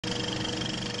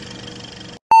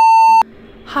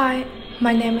Hi,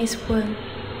 my name is Wen,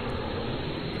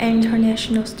 an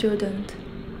international student.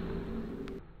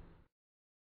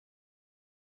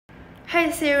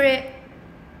 Hey Siri,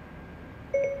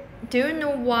 do you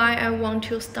know why I want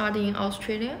to study in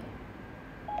Australia?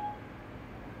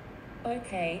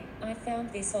 Okay, I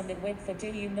found this on the web for Do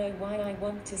You Know Why I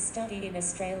Want to Study in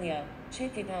Australia?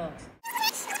 Check it out.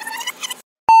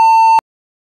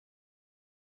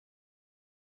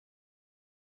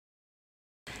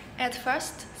 At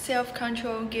first,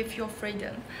 self-control gives you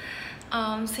freedom.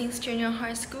 Since junior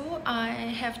high school, I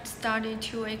have started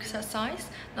to exercise,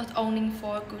 not only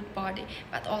for a good body,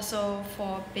 but also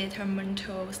for better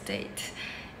mental state.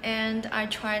 And I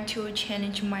try to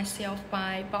challenge myself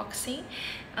by boxing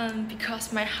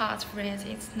because my heart rate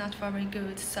is not very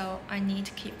good, so I need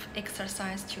to keep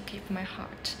exercise to keep my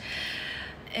heart.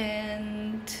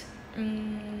 And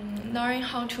learning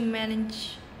how to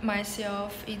manage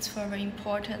myself is very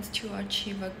important to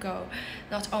achieve a goal,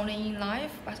 not only in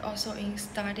life but also in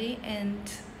study and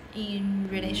in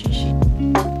relationship.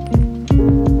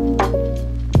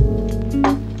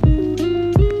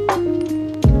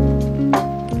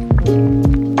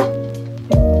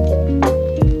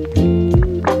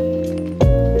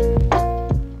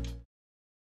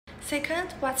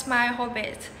 Second, what's my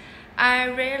hobbies? I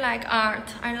really like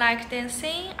art. I like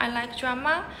dancing. I like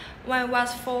drama. When I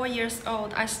was 4 years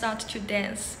old, I started to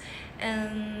dance.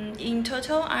 And in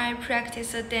total, I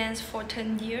practiced dance for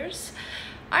 10 years.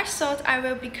 I thought I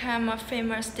will become a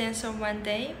famous dancer one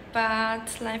day,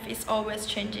 but life is always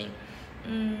changing.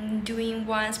 Doing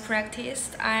once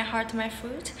practice, I hurt my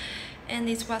foot, and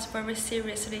it was very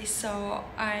seriously, so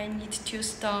I need to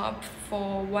stop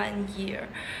for 1 year,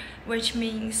 which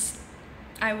means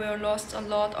I will lose a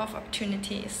lot of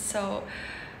opportunities, so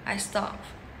I stop.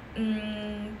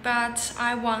 But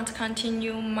I want to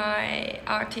continue my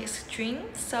artist dream,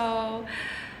 so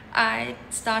I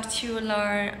start to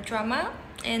learn drama,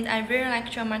 and I really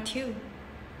like drama too.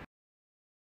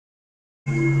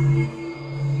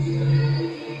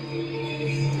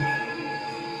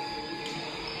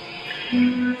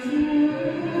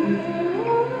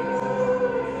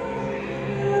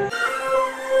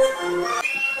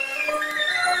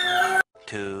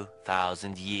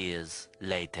 "2,000 years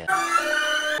later."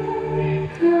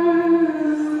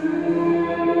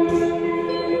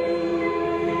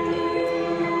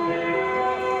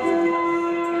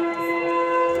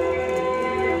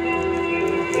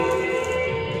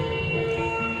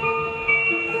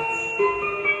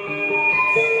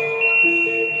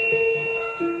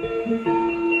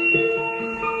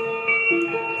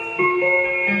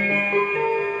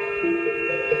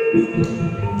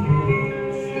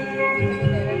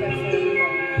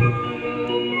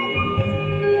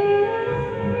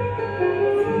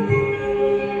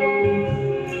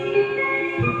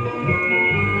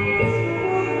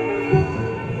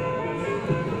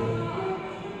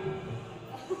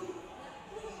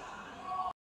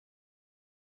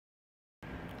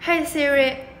 Hey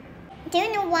Siri, do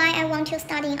you know why I want to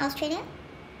study in Australia?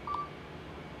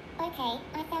 Okay,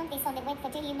 I found this on the web for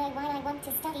Do You Know Why I Want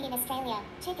to Study in Australia?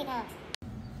 Check it out.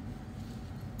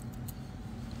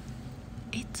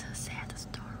 it's a sad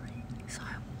story, so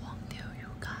I won't tell you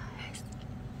guys.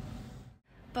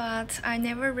 But I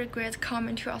never regret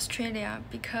coming to Australia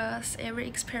because every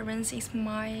experience is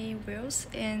my wills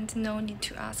and no need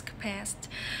to ask past.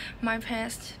 My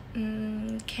past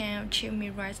can achieve me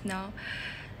right now.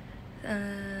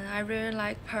 I really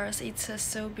like Perth. It's a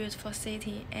so beautiful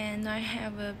city, and I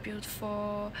have a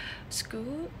beautiful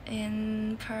school,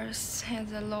 and Perth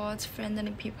has a lot of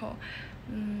friendly people.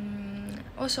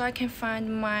 Also, I can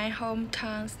find my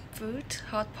hometown food,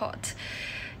 hot pot.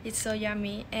 It's so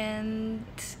yummy, and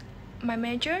my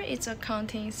major is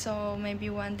accounting, so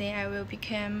maybe one day I will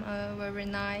become a very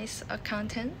nice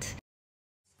accountant.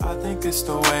 I think it's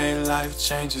the way life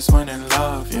changes when in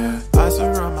love, yeah. I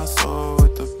surround my soul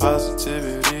with the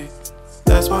positivity.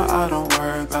 That's why I don't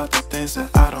worry about the things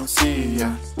that I don't see,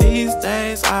 yeah. These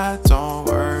days I don't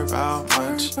worry about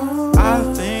much. I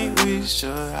think we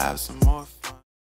should have some